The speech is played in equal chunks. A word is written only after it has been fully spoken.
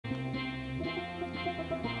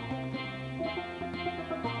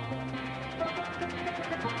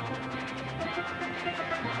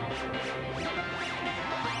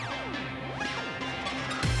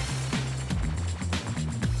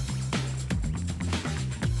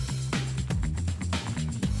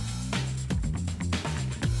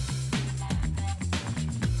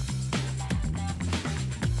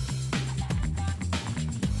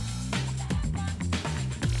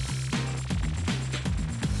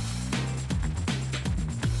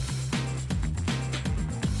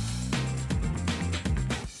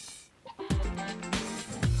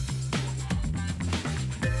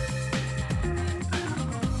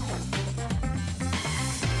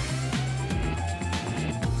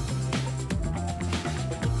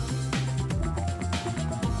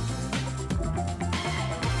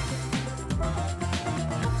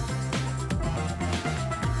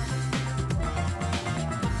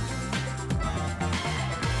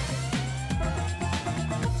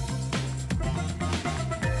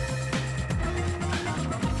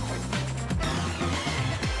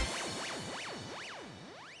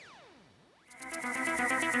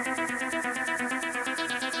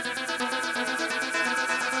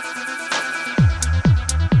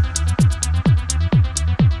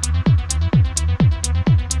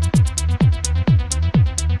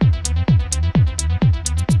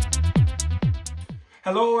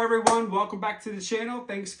welcome back to the channel.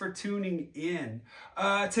 Thanks for tuning in.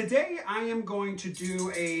 Today I am going to do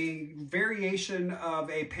a variation of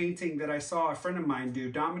a painting that I saw a friend of mine do,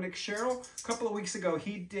 Dominic Sherrill. A couple of weeks ago,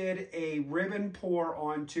 he did a ribbon pour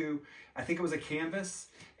onto, I think it was a canvas,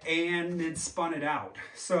 and then spun it out.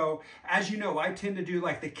 So as you know, I tend to do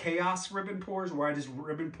like the chaos ribbon pours where I just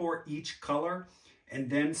ribbon pour each color and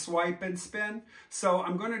then swipe and spin. So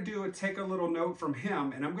I'm gonna take a little note from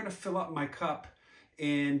him, and I'm gonna fill up my cup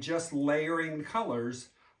and just layering the colors.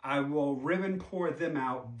 I will ribbon pour them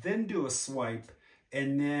out, then do a swipe,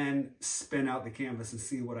 and then spin out the canvas and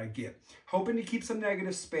see what I get. Hoping to keep some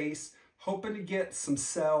negative space, hoping to get some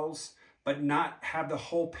cells, but not have the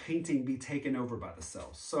whole painting be taken over by the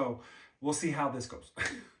cells. So we'll see how this goes.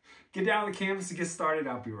 Get down on the canvas to get started.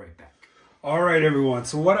 I'll be right back. All right, everyone.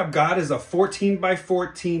 So what I've got is a 14 by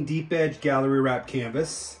 14 deep edge gallery wrap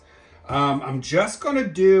canvas. I'm just going to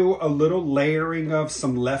do a little layering of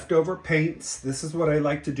some leftover paints. This is what I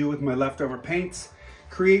like to do with my leftover paints.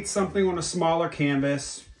 Create something on a smaller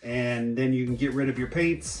canvas, and then you can get rid of your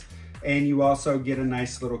paints, and you also get a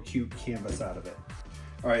nice little cute canvas out of it.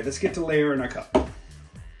 All right, let's get to layering our cup.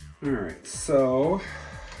 All right, so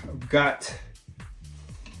I've got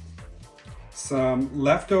some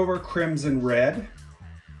leftover crimson red,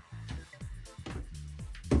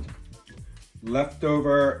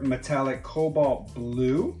 leftover metallic cobalt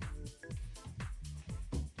blue,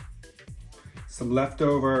 some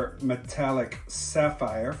leftover metallic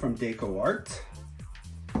sapphire from DecoArt,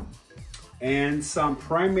 and some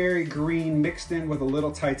primary green mixed in with a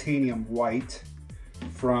little titanium white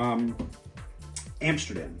from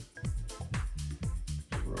Amsterdam.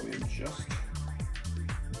 Throw in just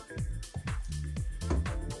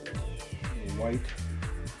white.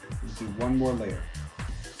 Let's do one more layer.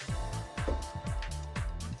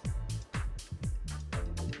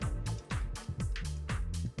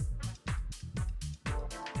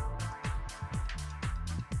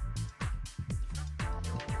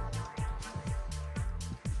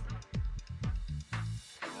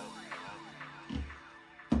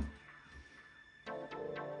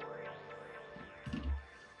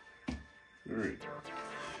 All right.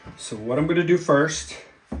 So what I'm going to do first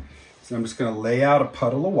is I'm just going to lay out a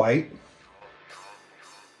puddle of white.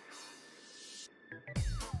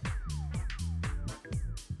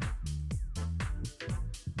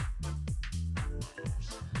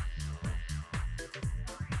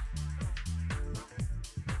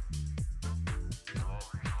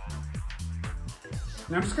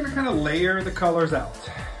 And I'm just going to kind of layer the colors out.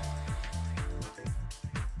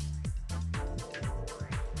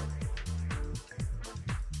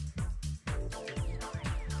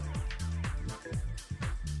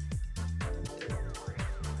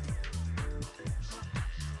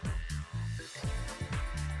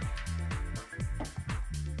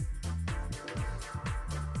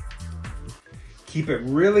 Keep it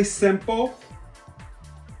really simple.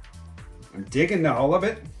 I'm digging all of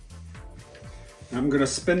it. I'm gonna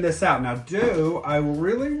spin this out. Now I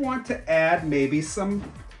really want to add maybe some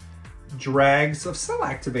drags of cell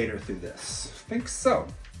activator through this. I think so.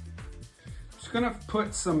 I'm just gonna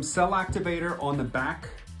put some cell activator on the back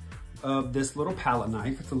of this little palette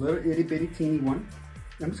knife. It's a little itty bitty teeny one.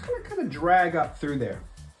 I'm just gonna kind of drag up through there.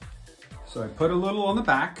 So I put a little on the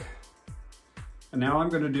back. And now all I'm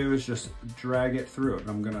gonna do is just drag it through it.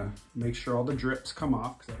 I'm gonna make sure all the drips come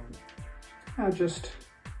off, because I just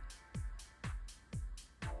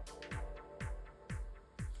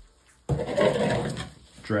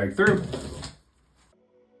drag through.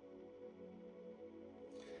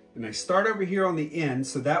 And I start over here on the end,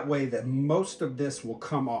 so that way that most of this will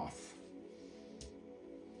come off.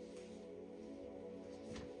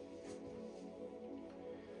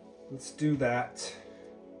 Let's do that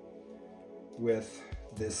with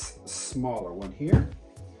this smaller one here.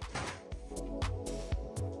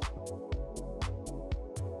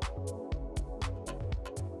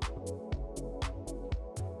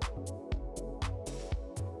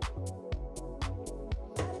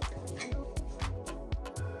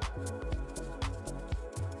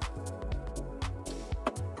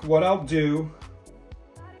 What I'll do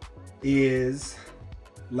is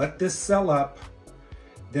let this sell up,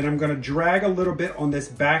 then I'm going to drag a little bit on this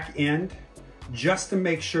back end just to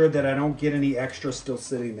make sure that I don't get any extra still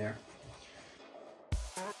sitting there.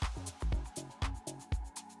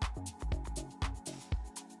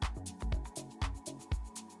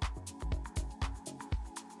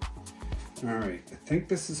 All right, I think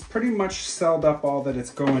this is pretty much selled up all that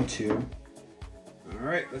it's going to. All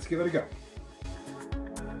right, let's give it a go.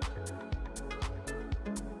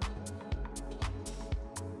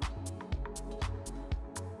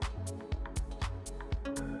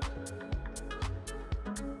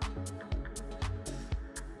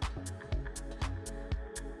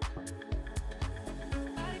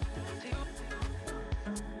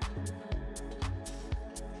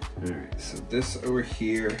 All right, so this over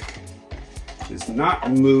here is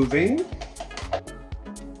not moving.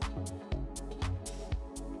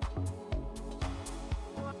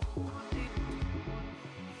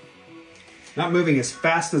 Not moving as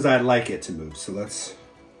fast as I'd like it to move. So let's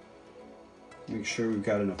make sure we've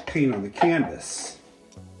got enough paint on the canvas.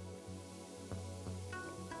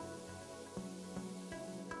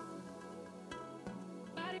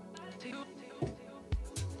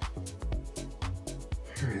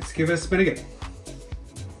 All right, let's give it a spin again.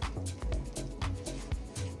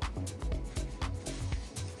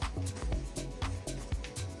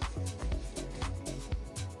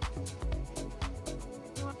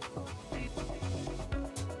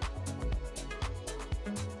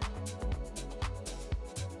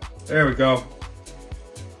 There we go.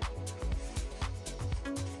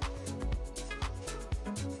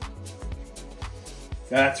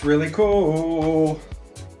 That's really cool.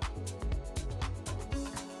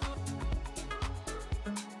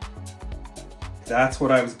 That's what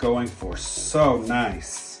I was going for. So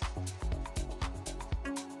nice.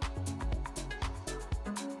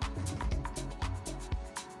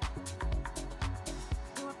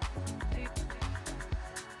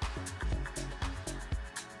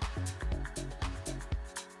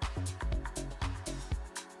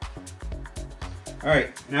 All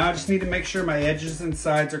right, now I just need to make sure my edges and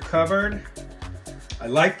sides are covered. I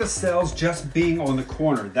like the cells just being on the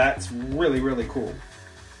corner. That's really, really cool.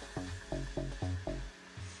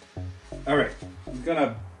 All right, I'm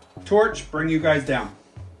gonna torch, bring you guys down.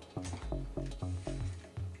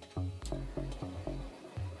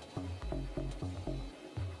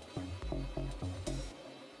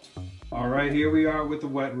 All right, here we are with the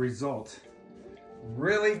wet result.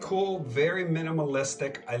 Really cool, very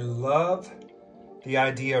minimalistic. I love the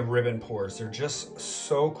idea of ribbon pours. They're just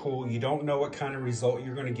so cool. You don't know what kind of result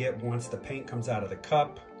you're gonna get once the paint comes out of the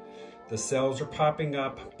cup. The cells are popping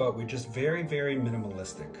up, but we're just very, very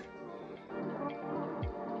minimalistic.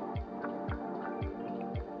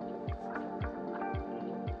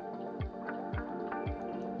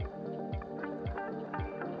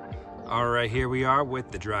 All right, here we are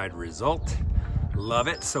with the dried result. Love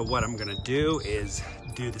it. So what I'm gonna do is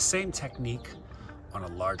do the same technique on a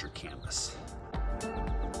larger canvas.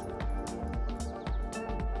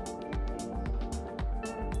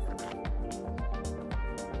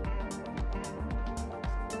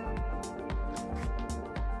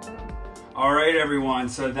 All right, everyone,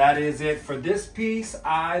 so that is it for this piece.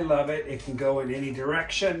 I love it. It can go in any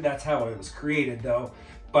direction. That's how it was created, though.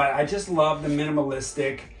 But I just love the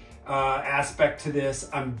minimalistic aspect to this.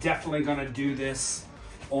 I'm definitely gonna do this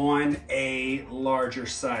on a larger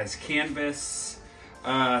size canvas.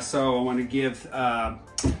 So I wanna give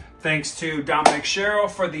thanks to Dominic Sherrill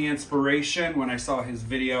for the inspiration. When I saw his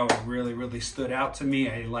video, it really, really stood out to me.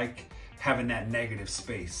 I like having that negative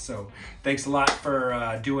space. So thanks a lot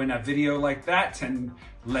for doing a video like that and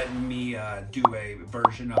letting me do a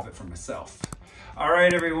version of it for myself. All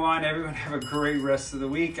right, everyone have a great rest of the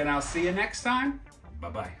week, and I'll see you next time.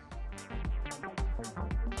 Bye-bye.